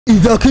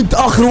إذا كنت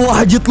آخر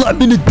واحد يطلع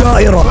من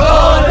الدائرة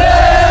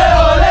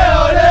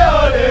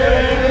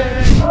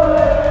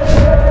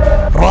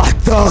راح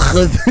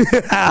تاخذ.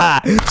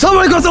 السلام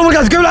عليكم ورحمة الله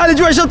وبركاته، كيف الحال يا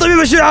جماعة؟ شلون طيبين؟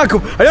 ماشي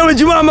معاكم اليوم يا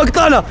جماعة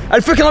مقطعنا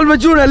الفكرة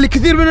المجنونة اللي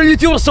كثير من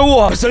اليوتيوبر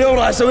سووها، بس اليوم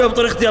راح اسويها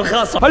بطريقتي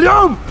الخاصة.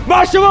 اليوم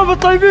مع الشباب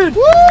الطيبين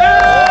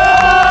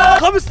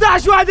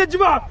 15 واحد يا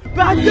جماعة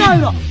بعد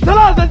دائرة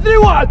 3 2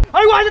 1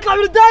 أي واحد يطلع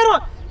من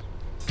الدائرة.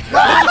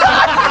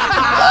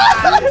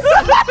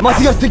 ما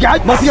تقدر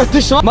تقعد، ما تقدر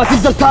تشرب، ما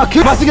تقدر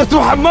تاكل، ما تقدر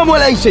تروح حمام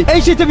ولا اي شيء،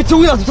 اي شيء تبي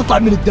تسويه لازم تطلع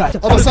من الدائرة.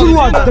 كل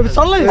واحد تبي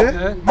تصلي؟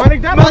 ما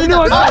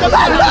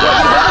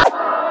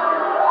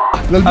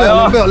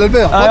نقدر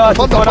للبيع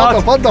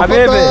تفضل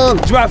حبيبي. يا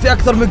جماعة في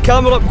أكثر من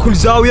كاميرا بكل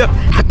زاوية،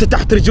 حتى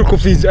تحت رجلكم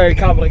في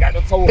كاميرا قاعدة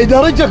تصور.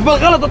 إذا رجلك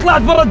بالغلط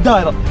طلعت برا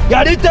الدائرة،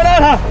 يعني أنت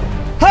الآن ها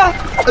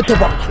أنت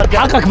برا،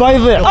 حقك ما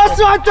يضيع.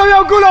 اسمع أنت ويا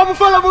أقول أبو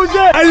أبو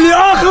زين اللي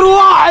آخر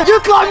واحد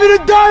يطلع من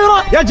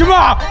الدائرة يا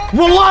جماعة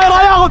والله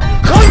راح ياخذ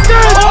 50.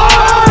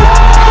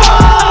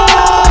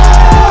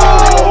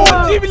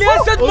 جيب لي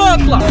أسد ما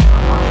أطلع.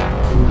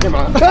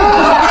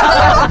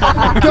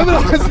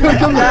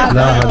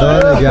 لا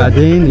هذول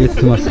قاعدين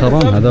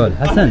يتمسخرون هذول.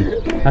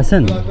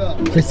 حسن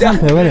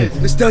كسانك يا ولد،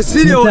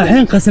 مستانسين يا ولد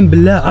الحين قسم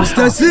بالله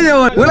مستانسين يا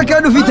ولد، ولا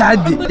كانه في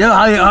تحدي.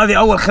 يلا هذه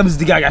اول 5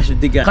 دقائق 10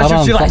 دقائق، خلينا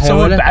نشوف شو راح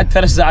يسوون بعد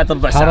 3 ساعات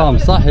 4 ساعات. حرام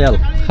صح، يلا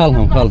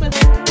خلهم.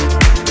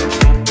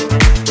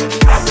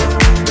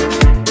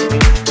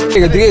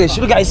 دقيقة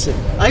شنو قاعد يصير؟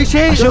 اي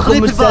شيء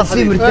اشوفكم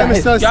مستانسين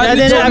مرتاحين.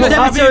 يعني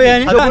انا تسوي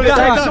يعني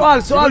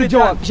سؤال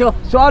وجواب. شوف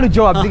سؤال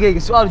وجواب دقيقة،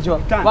 سؤال وجواب.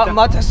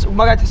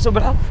 ما قاعد تحسون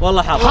بالحر؟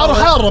 والله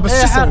حارة بس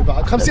شو اسوي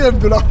بعد 50,000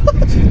 دولار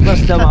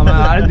بس تمام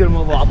عندي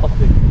الموضوع على الطفل.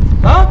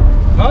 ها؟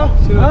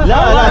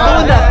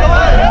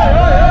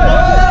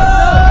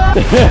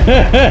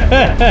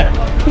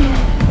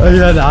 لا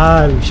يا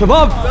جدعان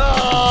شباب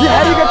في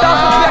حريقة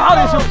تاخذ، في حر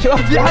يا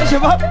شباب، في حر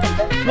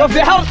شباب،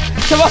 في حر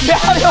شباب، في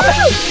حر يا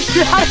ولد،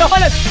 في حر يا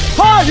ولد،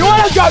 ها يا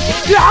ولد قاعد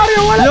في حر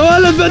يا ولد، يا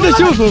ولد بعد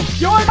اشوفه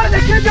يا ولد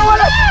اكيد يا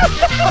ولد،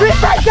 في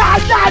تحت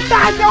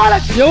يا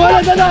ولد، يا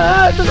ولد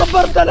انا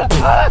تخبرت انا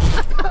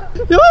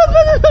يا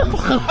ولد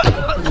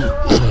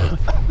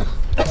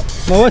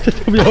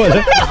موتتهم يا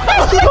ولد.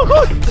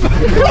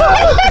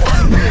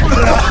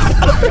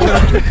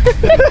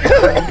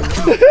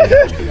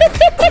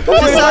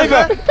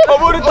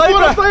 اموري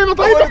طيبة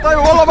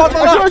والله ما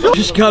طلع. شو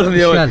اشكالهم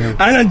يا ولد؟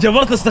 انا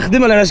انجبرت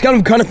استخدمها لان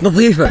اشكالهم كانت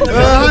نظيفة.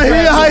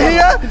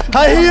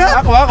 هاي هي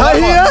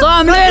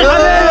صاملين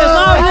حبيبي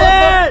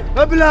صاملين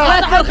ابلع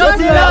اكثر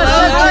 50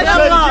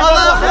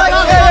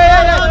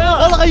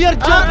 والله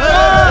غيرت جو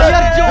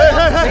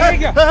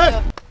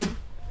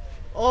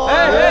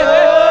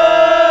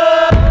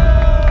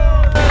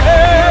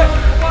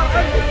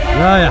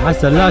لا يا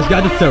حسن لا، ايش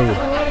قاعد تسوي؟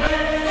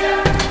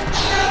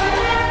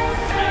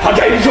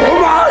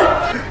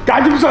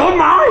 قاعد يمزحون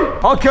معاي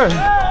اوكي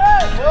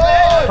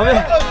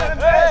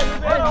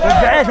من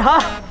بعيد ها،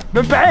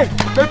 من بعيد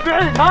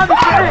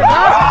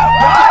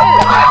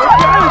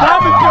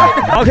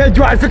اوكي يا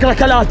جماعه الفكره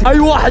كالاتي، اي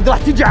واحد راح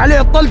تجي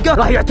عليه الطلقه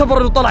راح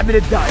يعتبر انه طلع من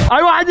الدائره.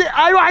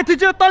 اي واحد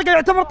تجي الطلقه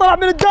يعتبر طلع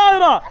من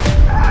الدائره.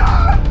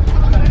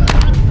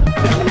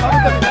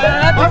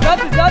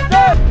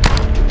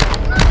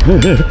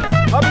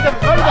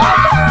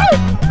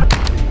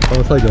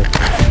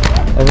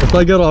 ابو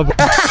صقر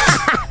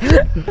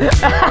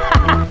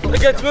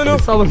لقيت منو؟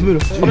 صابت منو؟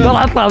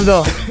 بدور اطلع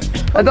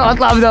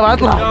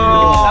اطلع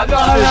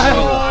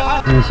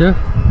شوف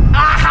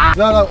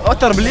لا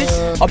اوتر بليز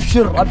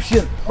ابشر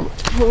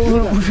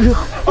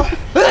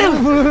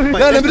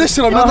لا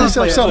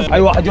بنشرب شرب. اي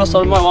واحد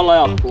يوصل الماء والله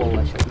ياخذ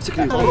والله.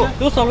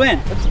 توصل وين؟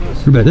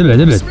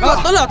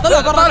 ابعد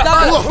طلع برا.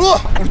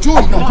 روح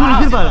رجول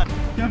دير بالك.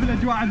 كيف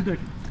الاجواء عندك؟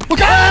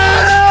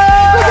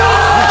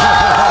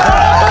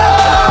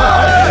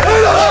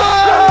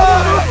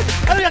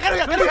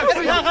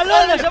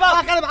 خلونا شباب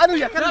قلب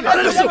عنويا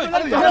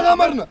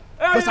غامرنا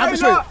بس عاد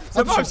شوي.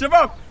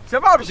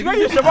 شباب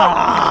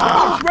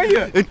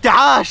شويه انت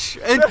عاش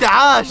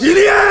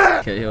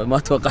ما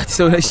توقعت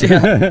تسوي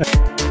هالشيء.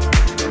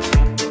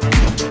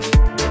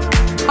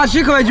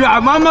 اشيكم يا جماعه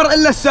ما مر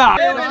الا الساعه.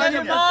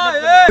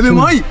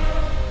 ماي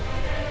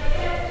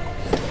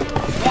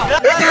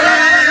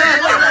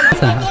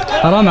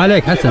حرام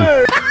عليك حسن.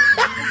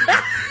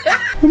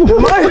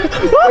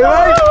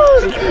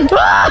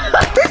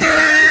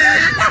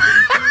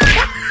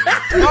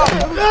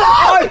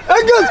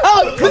 انقذ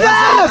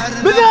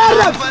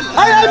بذارب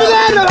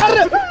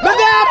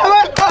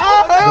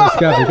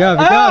كافي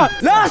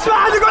لا اسمع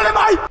حد يقول لي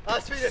معي.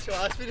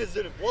 اسفين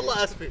الزلم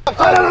والله اسفين.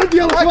 انا عندي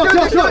يلا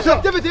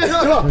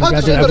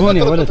قاعد يلعبون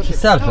يا ولد، شو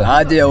السالفه؟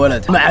 عادي يا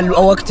ولد، مع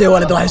الوقت يا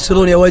ولد راح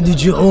يصيرون يا ولد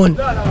يجيعون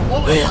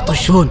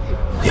ويطشون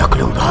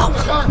ياكلون بعض.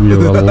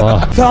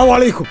 والله. السلام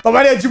عليكم.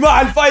 طبعا يا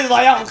جماعه الفايز راح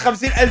ياخذ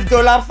 50,000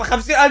 دولار،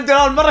 ف50,000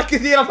 دولار مره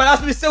كثيره،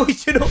 فلازم نسوي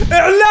شنو؟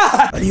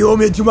 اعلان.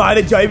 اليوم يا جماعه انا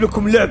جايب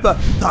لكم لعبه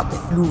تعطي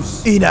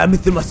فلوس. اي نعم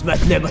مثل ما سمعت،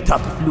 لعبه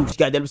تعطي فلوس.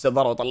 قاعد البس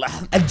النظاره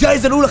واطلعها.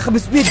 الجائزه الاولى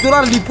 500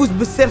 دولار اللي يفوز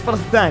بالسيرفر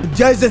الثاني،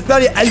 الجائزه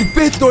الثانيه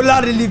 2000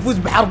 دولار اللي يفوز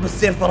بحرب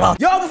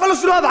السيرفرات. يا ابو فلا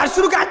شنو هذا؟ عن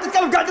شنو قاعد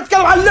تتكلم؟ قاعد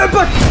تتكلم عن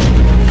لعبه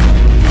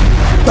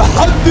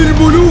تحدي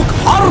الملوك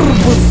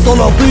حرب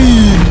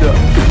السلاطين.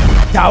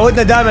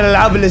 تعودنا دائما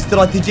الالعاب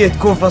الاستراتيجيه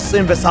تكون في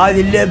الصين، بس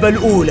هذه اللعبه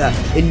الاولى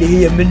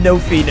اللي هي منا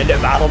وفينا،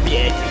 لعبه عربيه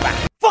يا جماعه.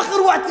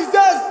 فخر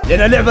واعتزاز،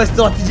 لأنها لعبة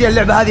استراتيجية.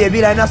 اللعبة هذه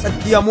يبي لها ناس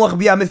أذكياء مو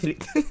أغبياء مثلي.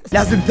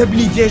 لازم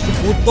تبني جيشك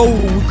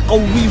وتطوره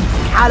وتقويه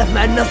وتتحالف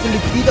مع الناس اللي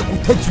تفيدك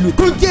وتجلد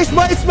كل جيش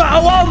ما يسمع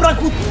أوامرك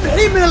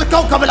وتمحيه من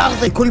الكوكب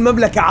الأرضي. كل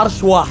مملكة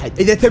عرش واحد،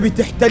 إذا تبي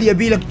تحتل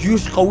يبي لك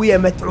جيوش قوية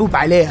متعوب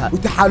عليها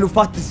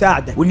وتحالفات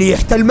تساعدك، واللي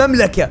يحتل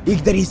مملكة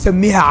يقدر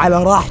يسميها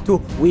على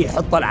راحته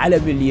ويحط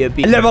العلم اللي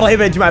يبيه. اللعبة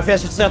رهيبة يا جماعة، فيها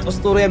شخصيات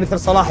أسطورية مثل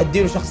صلاح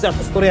الدين وشخصيات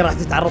أسطورية راح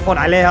تتعرفون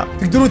عليها.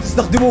 تقدرون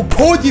تستخدمون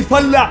كود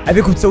يفلع.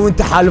 أبيكم تسوون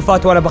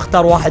تحالفات وأنا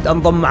بختار واحد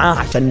انضم معاه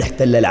عشان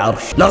نحتل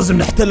العرش. لازم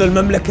نحتل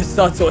المملكة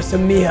السادسة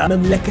واسميها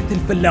مملكة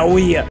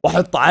الفلاوية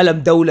واحط علم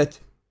دولة.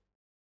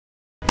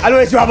 حلو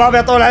يا شباب، ما ابي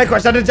اطول عليكم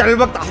عشان نرجع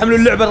للمقطع. حملوا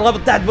اللعبة، الرابط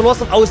تحت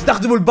بالوصف، او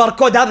استخدموا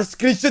الباركود هذا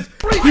سكرين شوت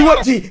في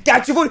وجهي.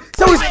 قاعد تشوفون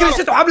سوي سكرين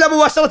شوت وحملها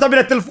مباشرة من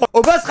التلفون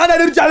وبس.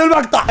 خلينا نرجع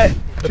للمقطع.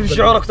 شوف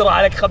شعورك ترى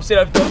عليك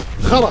 50,000 دولار.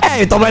 خلاص.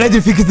 اي طبعا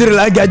ادري في كثير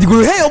الان قاعد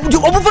يقولون هي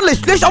ابو فل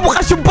ليش ابو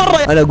خشب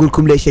برا؟ انا اقول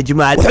لكم ليش يا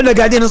جماعه. وحنا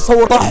قاعدين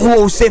نصور طحوه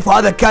وسيف،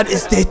 هذا كان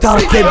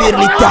استهتار كبير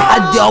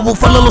للتحدي ابو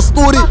فل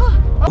الاسطوري،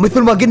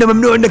 ومثل ما قلنا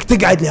ممنوع انك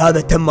تقعد،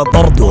 لهذا تم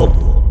طرده.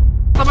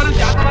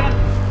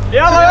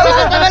 يلا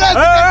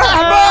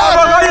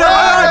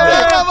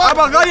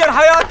ابى اغير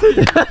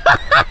حياتي.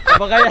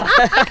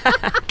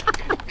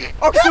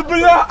 اقسم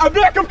بالله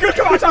ابيعكم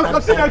كلكم عشان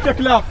 50,000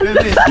 كلاب.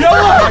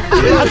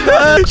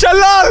 يلا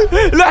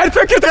شلال لحد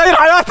فكرة تغير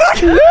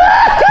حياتك.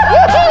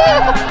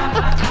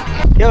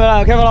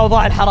 كيف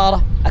الاوضاع؟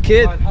 الحرارة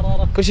اكيد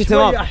كل شيء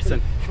تمام.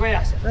 شوي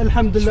احسن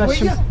الحمد لله.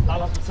 الشمس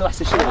تصير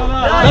احسن شوي.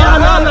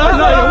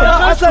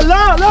 لا حسن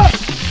لا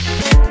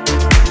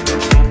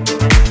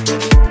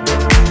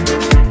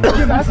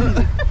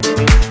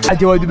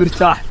عادي وايد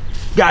مرتاح،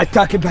 قاعد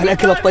تاكل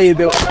بهالاكل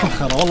الطيب.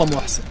 فخرة والله مو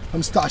احسن.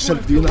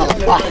 15,000 دينار.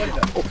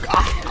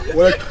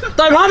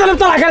 طيب هذا اللي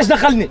طلعك ليش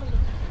دخلني؟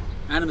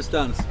 انا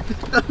مستانس.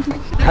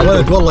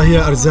 ولد والله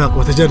هي ارزاق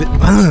وتجري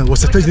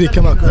وستجري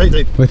كما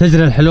عيد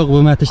وتجري الحلوق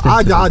بما تشتهي.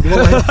 عادي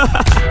والله.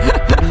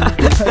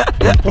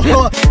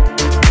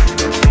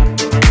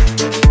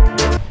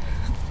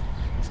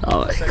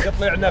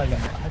 قطلع نبه.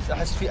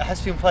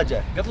 احس في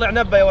مفاجأة. قطلع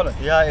نبه يا ولد.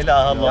 يا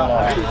اله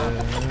الله.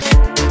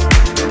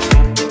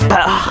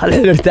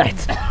 الحين ارتحت.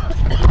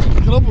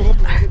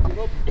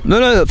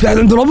 لا في احد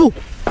عنده ربو؟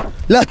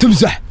 لا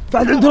تمزح، في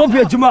احد عنده ربو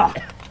يا جماعة.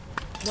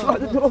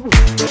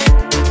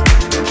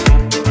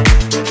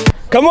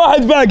 كم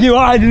واحد باقي؟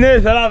 1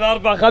 2 3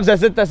 4 5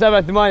 6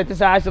 7 8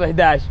 9 10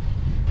 11.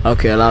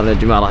 اوكي الان يا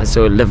جماعة راح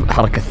نسوي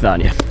الحركة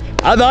الثانية.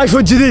 هذا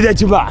ايفون جديد يا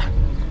جماعة،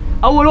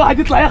 اول واحد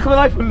يطلع ياخذ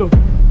الايفون له.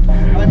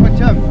 ايفون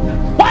كم؟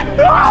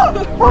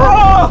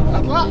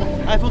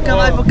 ايفون كم؟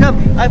 ايفون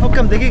كم؟ ايفون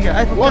كم؟ دقيقة.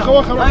 ايفون كم؟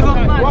 وخ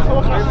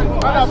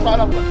انا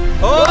اطلع.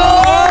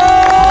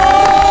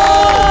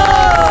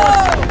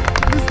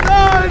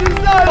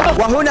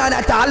 وهنا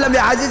نتعلم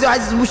يا عزيزي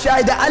وعزيز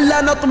المشاهدة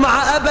ألا نطمع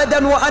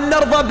أبدا وأن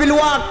نرضى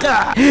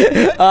بالواقع.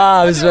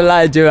 بسم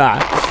الله يا جماعة.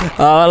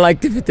 والله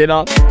اكتفيت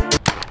هنا.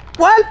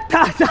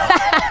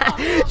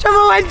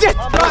 شوفوا وين جيت.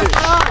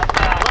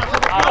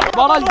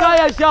 المرة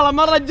الجاية إن شاء الله،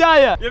 المرة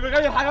الجاية يبي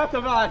يغير حياته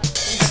بعد.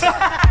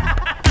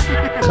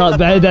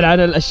 بعيدا عن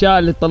الأشياء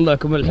اللي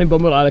تطلعكم، الحين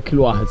بمر على كل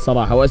واحد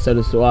صراحة وأسأل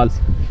السؤال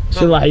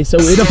شو راح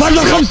يسوي إذا فاز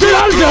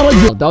 50,000 يا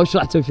رجل؟ دا وش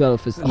راح تسوي فيها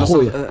الفلوس؟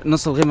 أخوي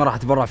نص الغيمة راح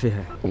اتبرع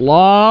فيها.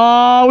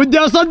 الله ودي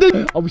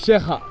أصدق. أبو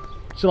الشيخ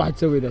شو راح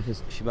تسوي إذا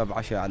فزت؟ الشباب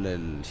عشاء على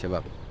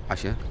الشباب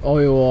عشاء.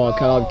 ايوه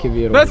كلام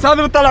كبير. بس هذا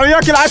اللي طلع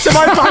وياك العشاء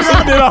ما يطلع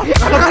مني.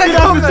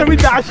 لا نسوي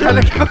له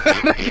عشاء.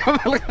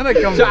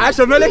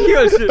 عشاء ملكي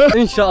ولا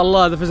شيء؟ ان شاء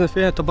الله اذا فزنا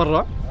فيها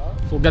تبرع،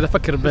 وقاعد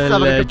افكر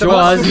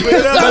بالجواز.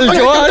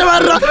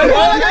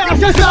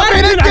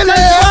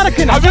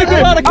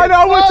 حبيبي انا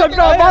اول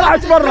شباب ما راح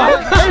اتبرع.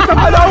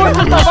 انا اول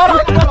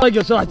شباب.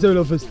 طيب شو راح تسوي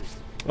لو فزت؟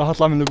 راح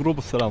اطلع من الجروب.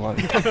 السلام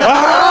عليكم.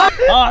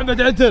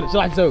 احمد عتر شو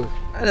راح تسوي؟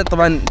 أنا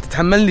طبعا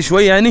تتحملني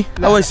شوي يعني.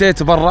 اول شيء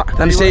اتبرع،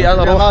 ثاني شيء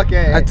اروح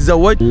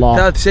اتزوج،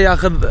 ثالث شيء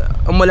اخذ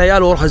ام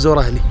العيال واروح ازور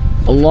اهلي.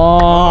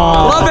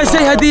 الله. رابع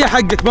شيء هديه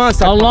حقك ما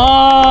اسال.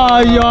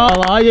 الله يا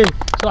الله. هاي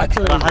شو راح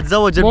تسوي؟ راح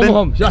اتزوج البنت.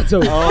 مو مهم شو راح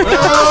تسوي؟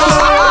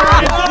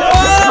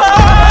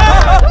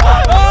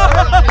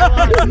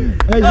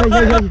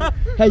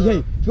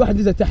 هي في واحد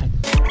نزل تحت.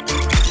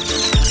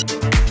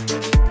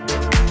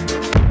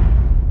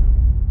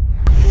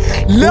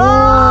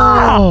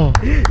 لا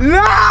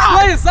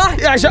لا صح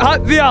يا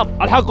شباب.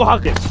 ثياب الحق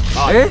حقي.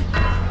 ايه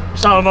ان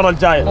شاء الله المره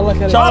الجايه.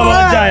 ان شاء الله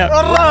المره الجايه.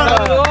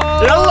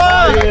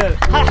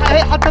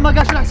 يلا حتى ما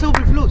قال شو راح تسوي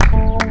بالفلوس.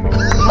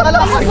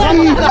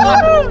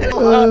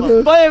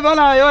 طيب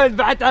انا يا ولد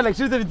بعدت عنك،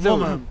 شو تبي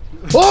تسوي؟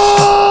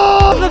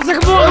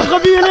 نفسك مو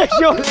غبية ليش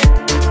يا ولد؟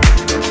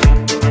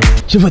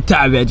 شوف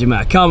التعب يا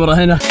جماعة، كاميرا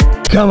هنا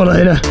كاميرا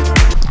هنا.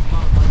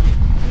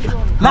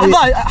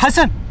 لحظة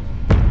حسن.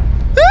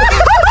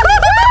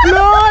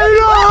 لا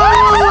اله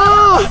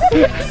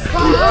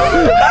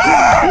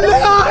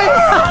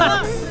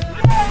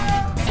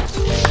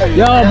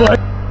يا ابو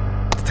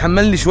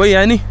تتحملني شوي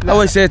يعني؟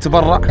 اول شيء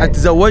اتبرع،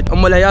 اتزوج،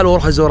 ام العيال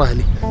واروح ازور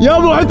اهلي. يا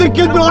ابو حتر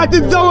كنت بغيت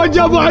تتزوج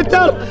يا ابو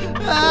حتر،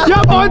 يا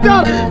ابو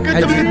حتر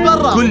كنت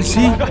بتتبرع. كل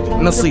شيء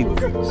نصيب.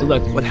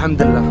 صدقت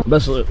والحمد لله.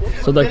 بس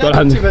صدقت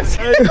والحمد لله.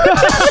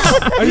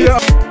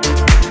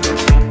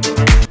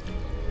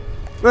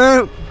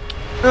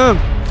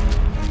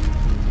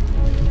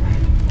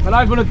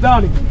 الايفون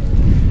الثاني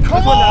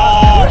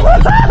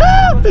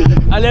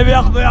اللي يبي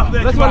ياخذه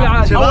بس ولا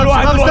عادي. اول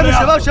واحد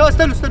شباب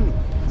استنوا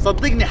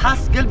صدقني حاس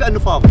قلبي انه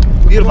فاضي،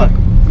 ديروا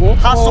بالكم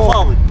حاسه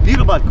فاضي،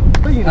 ديروا بالكم.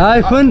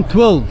 ايفون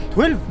 12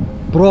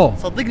 برو،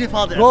 صدقني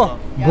فاضي.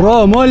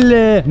 برو مو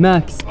اللي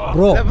ماكس،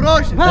 برو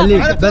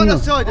اللي على بنو.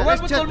 السوداء ليش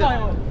تشدد؟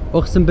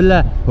 اقسم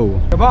بالله هو.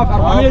 شباب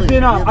 400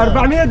 دينار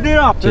 400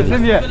 دينار.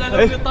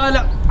 اللي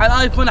طالع على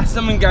الايفون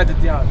احسن من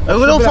قعدتي هذا.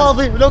 ولو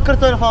فاضي ولو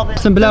كرتونه فاضي.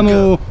 اقسم بالله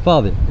مو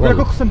فاضي.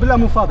 اقسم بالله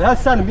مو فاضي، هذا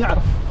سالم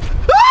يعرف.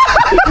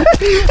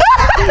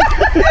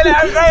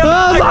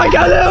 اضحك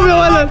عليهم يا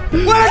ولد.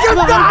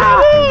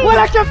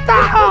 ولا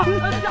كفتاحة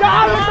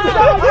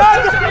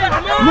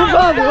مو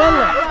فاضي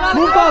والله،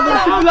 مو فاضي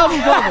اقسم بالله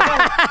مو فاضي،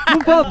 مو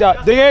فاضي.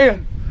 دقيقة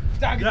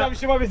افتح قدام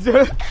الشباب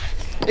يتزوج.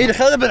 اي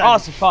خذ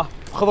بالعكس. اسف ها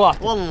خذ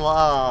راحتك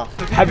والله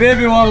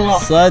حبيبي والله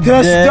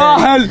صدق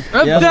تستاهل.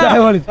 افتح يا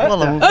ولد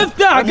والله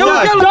افتح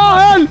قبل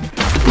تستاهل.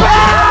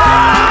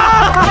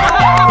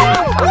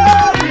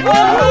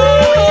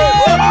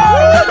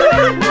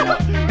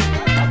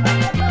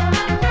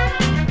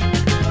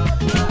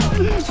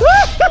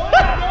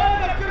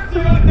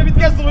 انت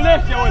بتكسروا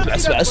ليش يا ولد؟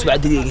 اسمع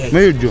دقيقة. ما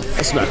يرجو.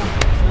 اسمع.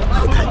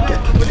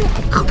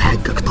 خذ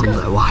حقك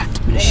طلع واحد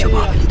من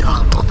الشباب اللي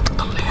داخل طلع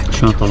حقك.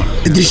 شلون طلع؟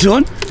 تدري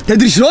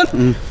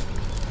شلون؟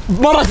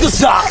 مرت نص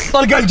ساعة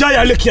طلقة الجاية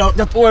عليك يا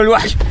طول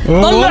الوحش.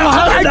 طلع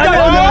خذ حقك.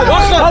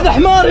 هذا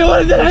حمار يا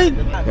ولد الحين.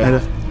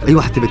 اي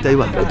واحد تبي اي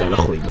واحد بعد على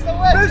اخوي. في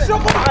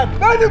شغل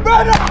بينك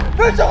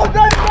في شغل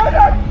بينك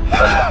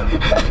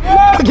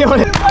يا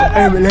ولد.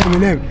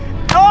 ايمن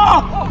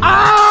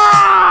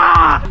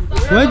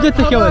وين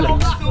جتك يا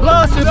ولد؟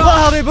 راسي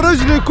بظهري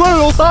برجلي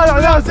كله طالع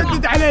ناس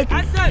سدد عليك.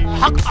 حسن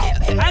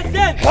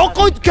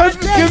حقد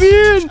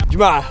كمين.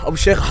 جماعة ابو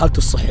الشيخ حالته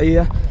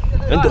الصحية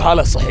عنده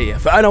حالة صحية،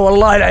 فأنا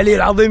والله العلي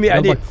العظيم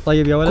يعني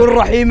طيب يا ولد كن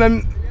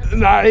رحيما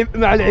مع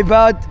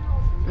العباد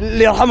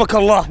ليرحمك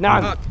الله.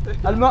 نعم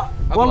الماء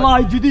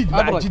والله جديد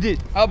بعد جديد.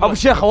 ابو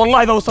الشيخ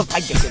والله اذا وصلت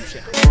حقك يا ابو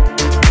الشيخ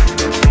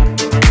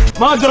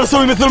ما اقدر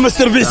اسوي مثل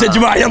مستر بيس يا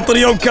جماعه، ينطر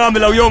يوم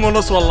كامل او يوم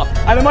ونص. والله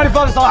انا ماني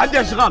فاضي صراحه،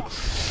 عندي اشغال.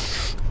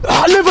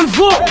 ليفل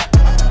فوق.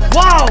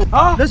 واو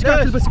ها ليش قاعد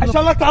تلبس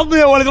عشان لا تعضني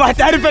يا ولد، راح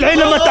تعرف الحين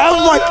لما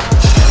تعضك.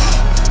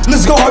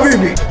 ليتس جو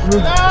حبيبي.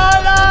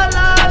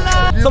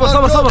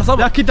 صبر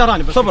لا اكيد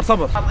دراني بس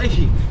صبر حط اي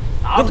شيء،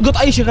 قط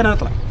اي شيء خلينا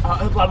نطلع.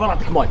 اطلع برا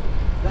اعطيك ماي.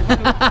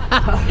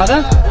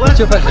 هذا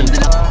شوف الحين.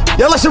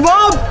 يلا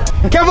شباب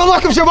كيف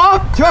وضعكم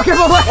شباب؟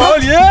 كيف وضعكم؟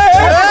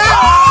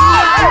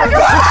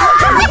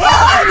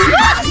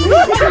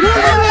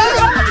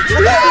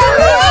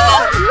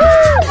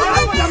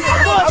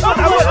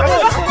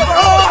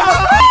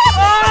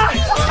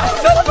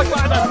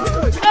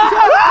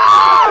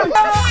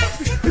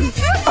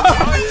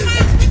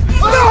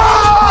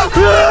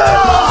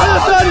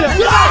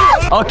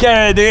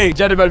 اوكي دقيقة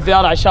جرب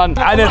الفيار عشان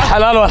عن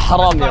الحلال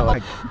والحرام يا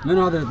ولد. من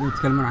هذا اللي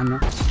يتكلمون عنه؟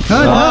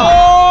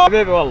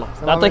 حبيبي والله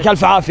يعطيك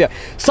الف عافية.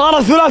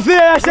 صارت ثلاثية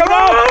يا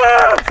شباب،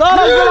 صارت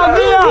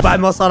ثلاثية. بعد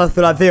ما صارت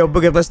ثلاثية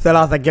وبقي بس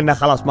ثلاثة قلنا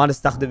خلاص ما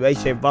نستخدم اي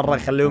شيء برا،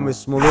 خليهم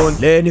يصملون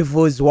لين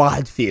يفوز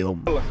واحد فيهم.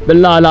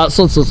 بالله لا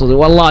صدق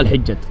والله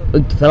الحجة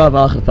انت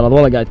ثلاثة اخر ثلاثة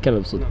والله قاعد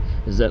اتكلم صدق.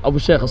 زين ابو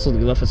الشيخ الصدق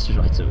نفس ايش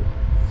راح تسوي؟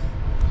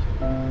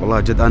 والله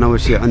جد انا اول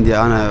شيء عندي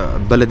انا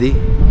بلدي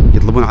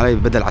يطلبون علي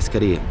بدل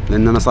عسكريه،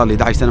 لان انا صار لي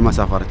 11 سنه ما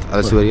سافرت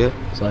على سوريا.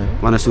 صحيح.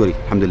 وانا سوري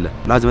الحمد لله،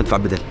 لازم ادفع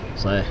بدل.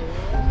 صحيح.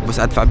 بس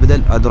ادفع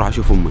بدل اروح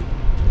اشوف امي.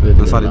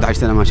 انا صار لي 11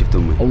 سنه ما شفت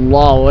امي.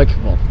 الله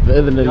اكبر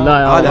باذن الله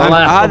يا رب.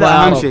 هذا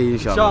اهم شيء ان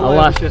شاء الله.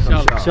 الله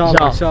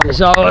ان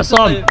شاء الله.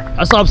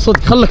 عصام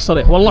صدق خليك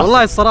صريح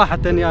والله صراحة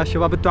يا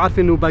شباب انتم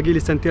عارفين انه باقي لي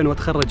سنتين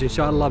واتخرج ان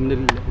شاء الله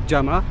من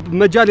الجامعة،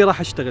 بمجالي راح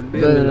اشتغل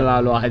باذن الله.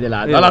 الواحد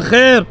يلعب على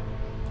خير.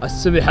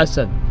 السبي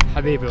حسن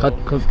حبيبي خذ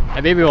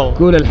حبيبي والله.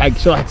 قول الحق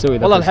شو راح تسوي؟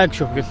 والله الحق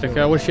شوف قلت لك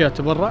اول شيء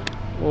اتبرع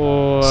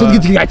صدق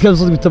انت قاعد تتكلم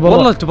صدق بالتبرع؟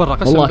 والله التبرع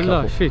قسما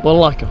بالله ايش فيك؟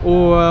 والله كفو.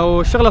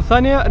 والشغله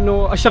الثانيه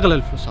انه اشغل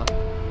الفلوس هذه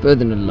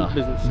باذن الله.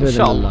 ان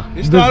شاء الله.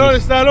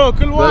 يستاهلون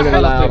كل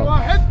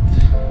واحد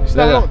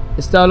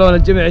يستاهلون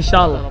الجميع ان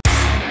شاء الله.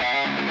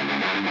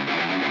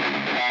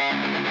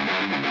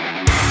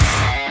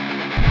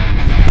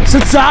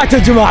 ست ساعات يا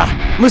جماعة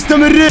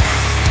مستمرين.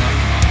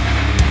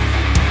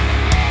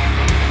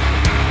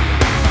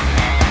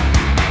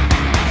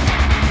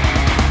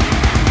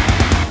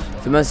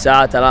 8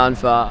 ساعات الان،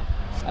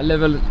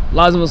 الليفل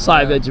لازم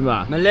نصعب يا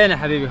جماعه. ملينا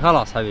حبيبي،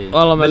 خلاص حبيبي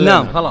والله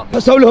ملينا خلاص.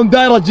 اسوي لهم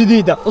دائرة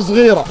جديدة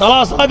صغيرة،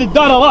 خلاص هذه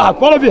الدائرة راحت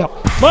ولا بيها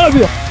ما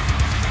بيها.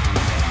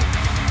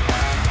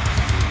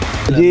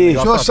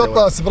 شو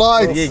الشطة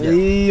سبرايت؟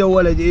 اي يا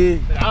ولد اي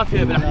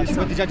بالعافيه بالعافيه. شوف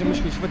الدجاجه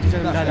مشوي، شوف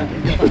الدجاجه. لا لا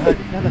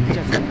هذا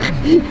الدجاج.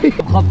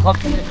 خذ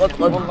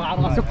والله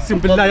على راسي اقسم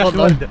بالله يا اخي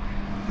ولده.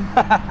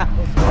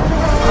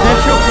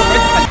 شوف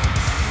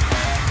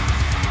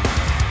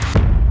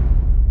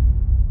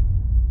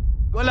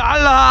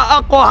ولعلها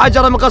اقوى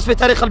حجر مقص في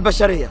تاريخ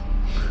البشرية.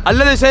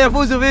 الذي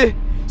سيفوز به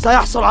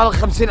سيحصل على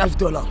 50,000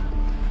 دولار.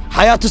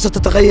 حياته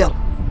ستتغير،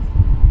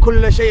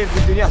 كل شيء في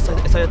الدنيا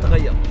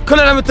سيتغير.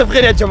 كلنا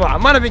متفقين يا جماعة،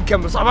 ما نبي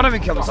نكمل صح؟ ما نبي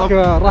نكمل صح؟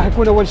 راح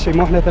يكون اول شيء،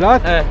 ما احنا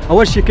ثلاث،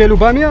 اول شيء كيلو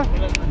باميه،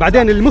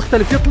 بعدين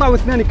المختلف يطلع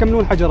واثنين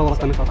يكملون حجره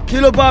ورقه نفر.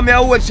 كيلو باميه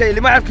اول شيء،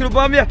 اللي ما يعرف كيلو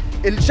باميه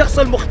الشخص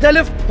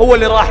المختلف هو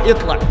اللي راح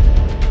يطلع.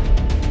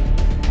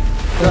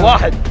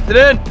 1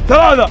 2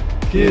 3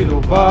 كيلو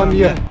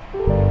باميه.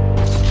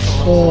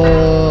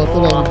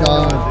 طلع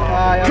مكان.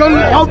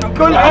 كل حب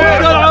كل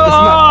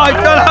حب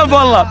كل حب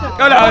والله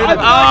كل حب.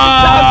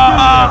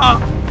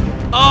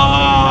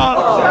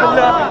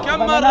 كم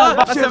مرة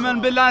قسما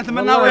بالله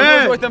نتمنى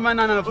نفوز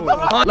واتمنى ان نفوز.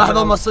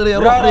 لحظة مصيرية،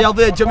 روح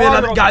رياضية جميلة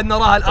قاعد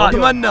نراها الآن.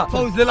 أتمنى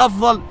فوز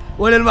للأفضل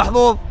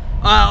وللمحظوظ،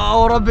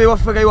 وربي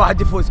يوفق أي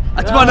واحد يفوز.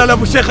 أتمنى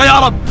لأبو الشيخ يا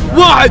رب.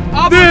 1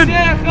 2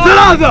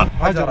 3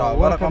 حجرة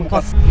ورقة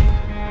مقص.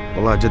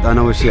 والله جد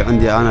انا اول شيء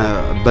عندي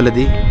انا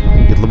ببلدي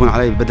يطلبون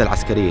علي بدل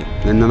عسكريه،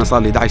 لان انا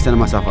صار لي 11 سنه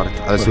ما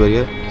سافرت على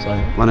سوريا.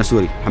 صحيح. وانا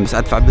سوري بس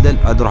ادفع بدل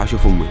اروح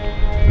اشوف امي.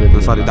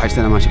 انا صار لي 11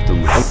 سنه ما شفت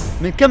امي.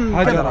 من كم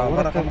حجرة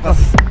ورقة مقص.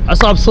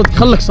 عصاب صدق،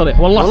 خليك صريح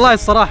والله. والله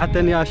الصراحة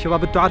يا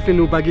شباب انتم عارفين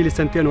انه باقي لي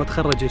 2 سنين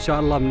واتخرج ان شاء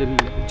الله من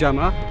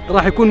الجامعة.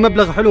 راح يكون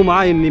مبلغ حلو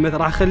معاي اني مثلا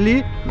راح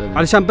اخليه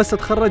علشان بس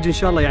اتخرج ان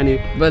شاء الله يعني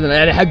بدنا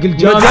يعني حق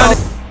الجامعة.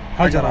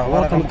 حجرة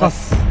ورقة مقص.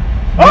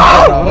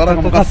 حجرة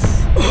ورقة مقص.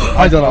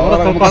 حجرة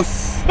ورقة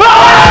مقص.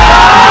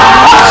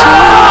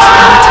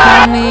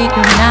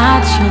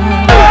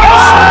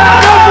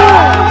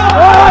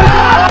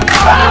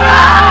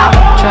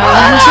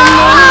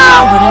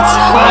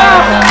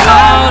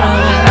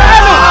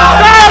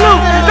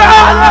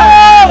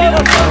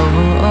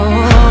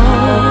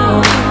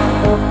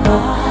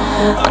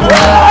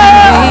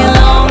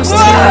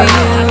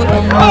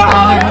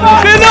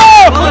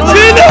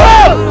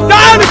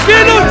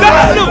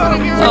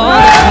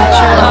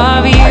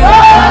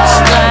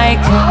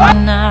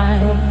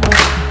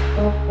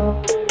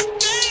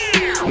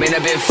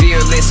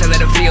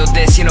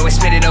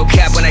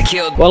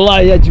 والله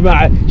يا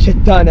جماعة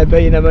شتان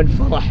بين من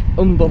فرح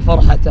انظر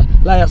فرحته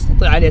لا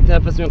يستطيع أن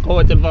يتنفس من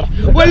قوة الفرح،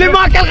 واللي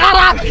ماكل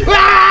غرق.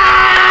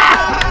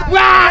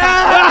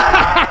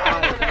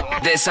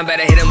 This I'm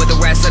better hit him with the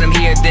rest, let him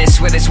hear this.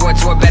 Where this war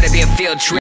tour better be a field trip.